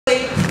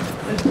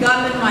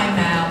gum in my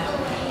mouth,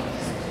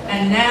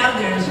 and now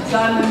there's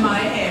gum in my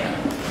hair.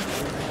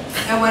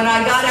 And when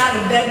I got out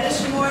of bed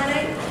this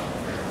morning,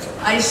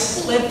 I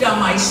slipped on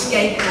my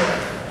skateboard.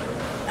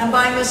 And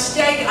by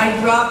mistake, I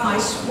dropped my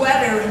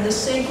sweater in the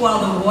sink while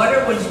the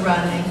water was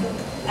running,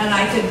 and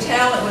I could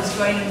tell it was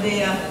going to be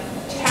a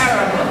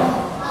terrible,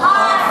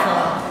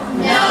 horrible,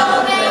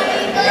 no,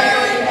 really,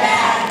 very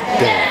bad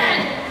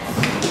day.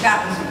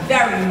 That was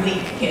very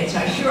weak, kids.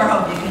 I sure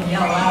hope you can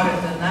yell louder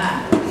than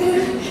that.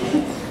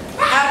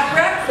 At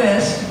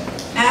breakfast,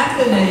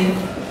 Anthony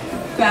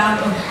found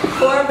a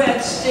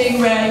Corvette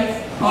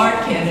Stingray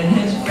art kit in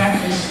his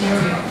breakfast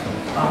cereal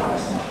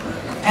box.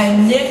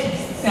 And Nick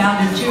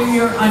found a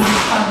junior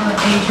undercover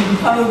agent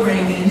code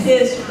ring in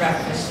his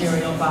breakfast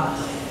cereal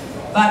box.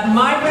 But in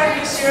my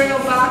breakfast cereal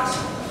box,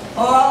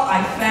 all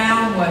I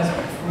found was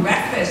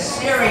breakfast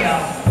cereal.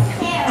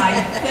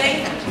 I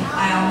think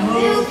I'll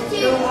move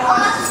to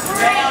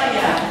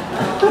Australia.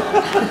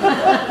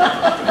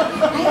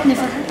 I've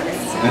never heard of this.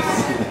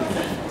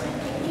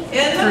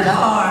 In the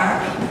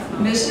car,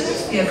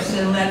 Mrs.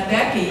 Gibson let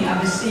Becky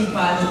have a seat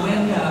by the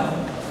window.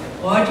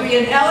 Audrey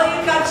and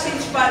Elliot got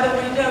seats by the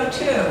window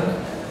too.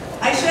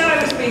 I said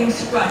I was being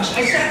scrunched.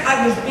 I said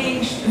I was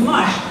being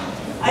smushed.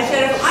 I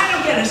said if I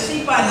don't get a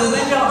seat by the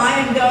window, I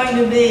am going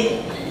to be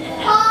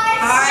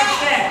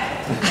heartsick.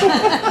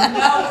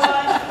 No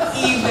one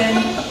even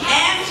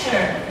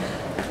answered.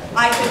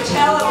 I could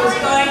tell it was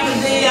going to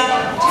be a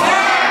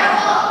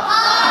terrible,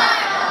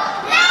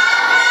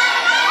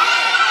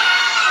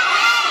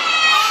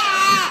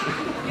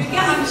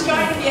 I'm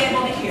starting to be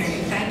able to hear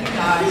you. Thank you,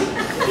 guys.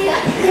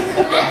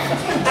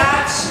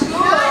 At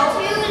school,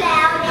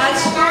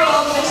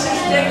 Mrs.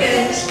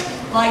 Dickens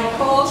liked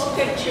Paul's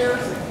picture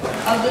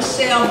of the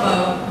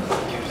sailboat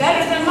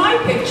better than my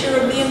picture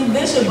of the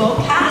invisible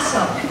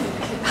castle.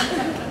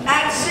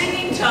 At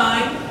singing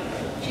time,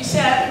 she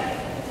said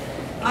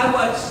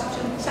I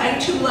sang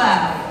too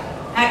loud.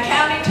 At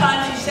counting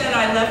time, she said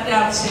I left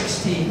out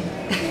 16.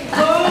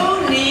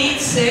 Who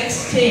needs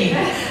 16?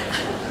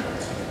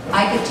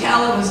 I could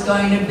tell it was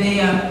going to be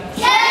a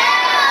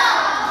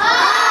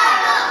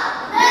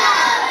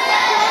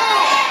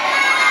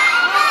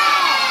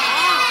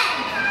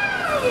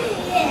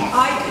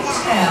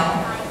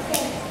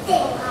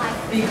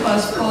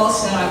because Paul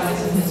said I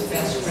wasn't his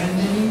best friend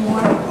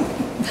anymore.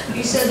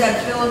 He said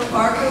that Philip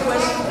Parker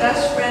was his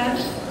best friend,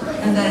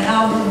 and that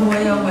Albert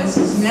Moya was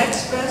his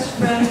next best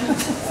friend,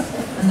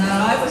 and that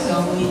I was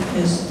only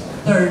his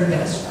third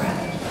best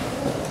friend.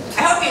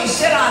 I hope you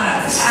sit on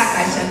a tack,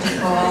 I said to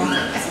Paul.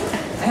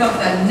 I hope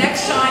that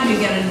next time you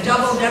get a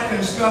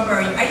double-decker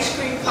strawberry ice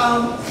cream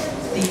cone,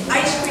 the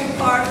ice cream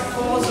part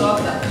falls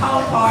off the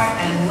cone part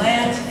and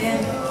lands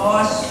in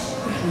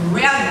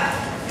Australia.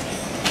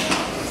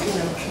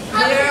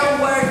 There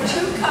were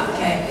 2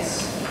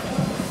 cupcakes,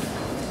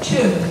 2,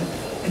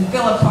 in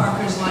Philip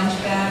Parker's lunch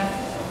bag,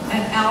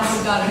 and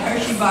Albert got a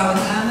Hershey bar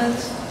with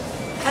almonds,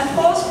 and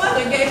Paul's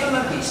mother gave him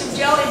a piece of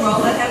jelly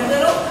roll that had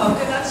little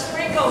coconut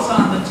sprinkles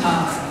on the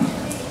top.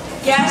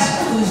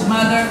 Guess whose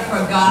mother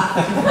forgot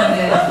to put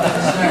in the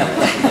dessert?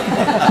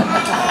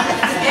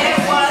 It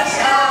was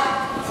a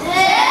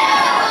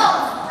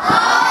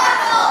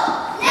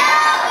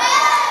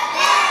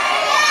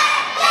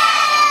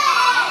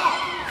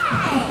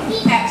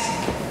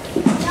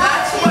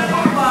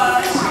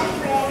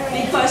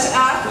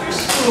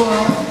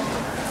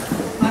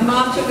my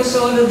mom took us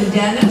all to the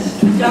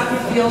dentist, and Dr.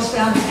 Fields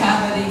found a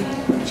cavity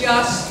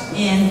just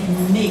in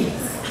me.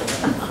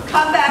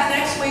 Come back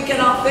next week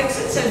and I'll fix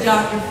it, said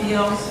Dr.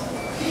 Fields.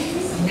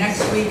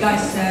 Next week I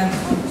said,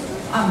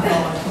 I'm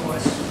going to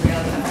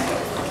Australia.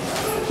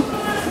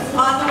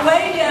 On the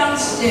way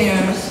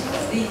downstairs,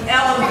 the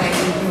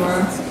elevator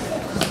door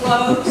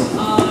closed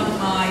on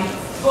my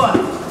foot.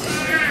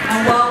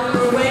 And while we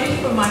were waiting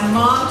for my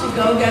mom to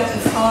go get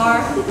the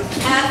car,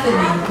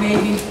 Anthony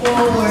made me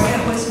fall where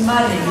it was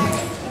muddy.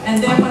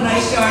 And then when I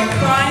started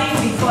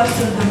crying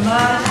because of the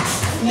mud,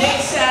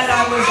 Nick said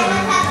I was a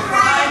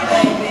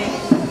crybaby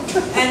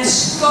and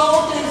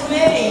scolded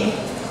me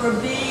for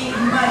being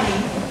muddy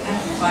and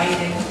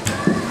fighting.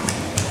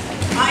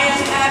 I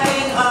am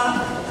having a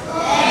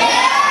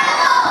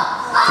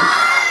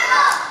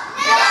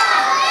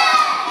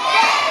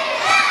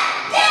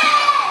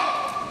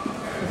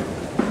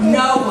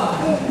no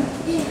one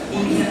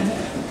even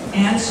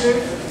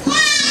answered.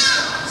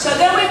 So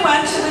then we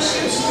went to the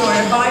shoe store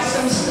to buy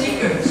some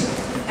sneakers.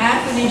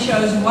 Anthony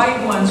chose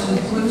white ones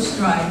with blue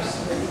stripes.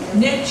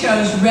 Nick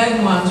chose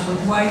red ones with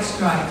white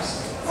stripes.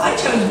 I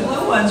chose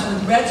blue ones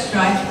with red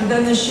stripes, but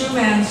then the shoe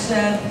man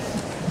said,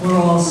 we're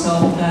all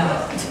sold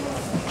out.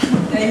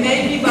 They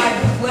made me buy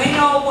plain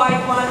old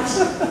white ones,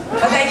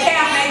 but they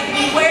can't make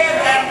me wear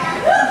them.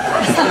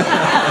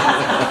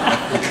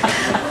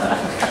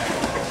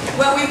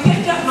 Well, we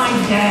picked up my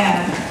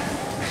dad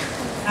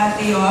at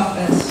the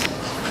office.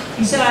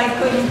 He said I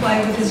couldn't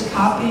play with his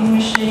copying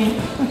machine,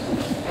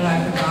 and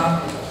I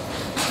forgot.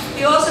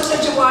 He also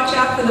said to watch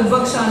out for the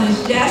books on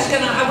his desk,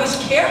 and I was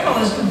careful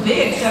as could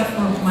be, except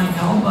for my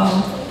elbow.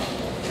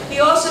 He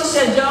also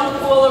said don't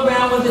fool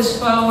around with his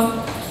phone,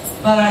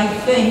 but I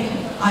think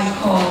I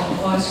called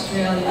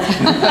Australia.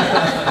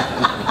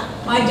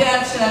 My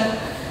dad said,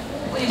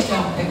 please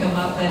don't pick him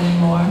up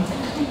anymore.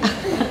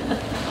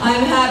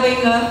 I'm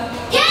having a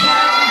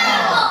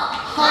terrible,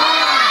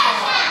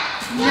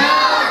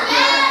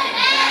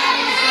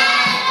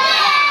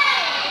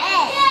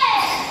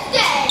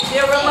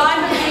 There were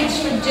lima beans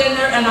for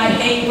dinner, and I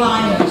hate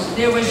limas.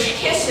 There was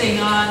kissing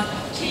on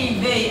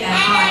TV, and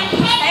I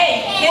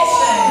hate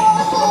kissing.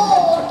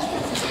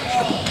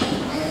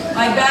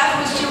 My bath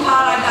was too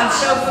hot, I got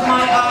soap in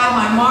my eye,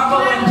 my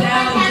marble went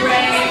down the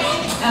drain,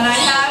 and I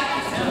had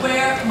to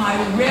wear my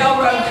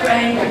railroad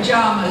train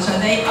pajamas. Are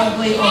they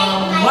ugly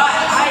or what?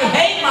 I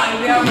hate my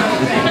railroad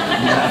train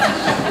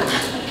pajamas.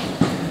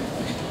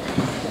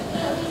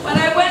 When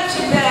I went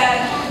to bed,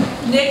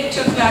 Nick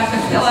took back the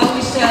pillow.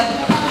 He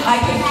said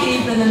I could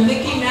keep, and the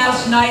Mickey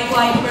Mouse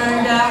nightlight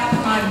burned out,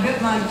 and I bit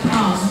my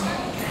tongue.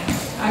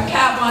 Our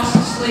cat wants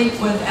to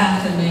sleep with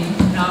Anthony,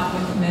 not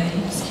with me.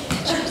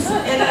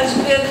 It has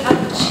been a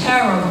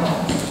terrible,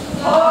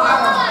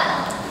 horrible,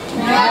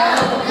 no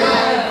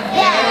good,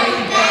 very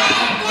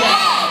bad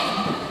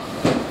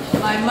day.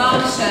 My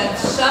mom said,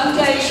 some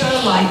days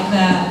are like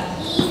that,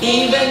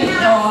 even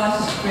in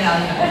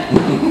Australia.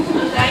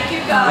 Thank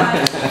you,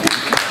 guys.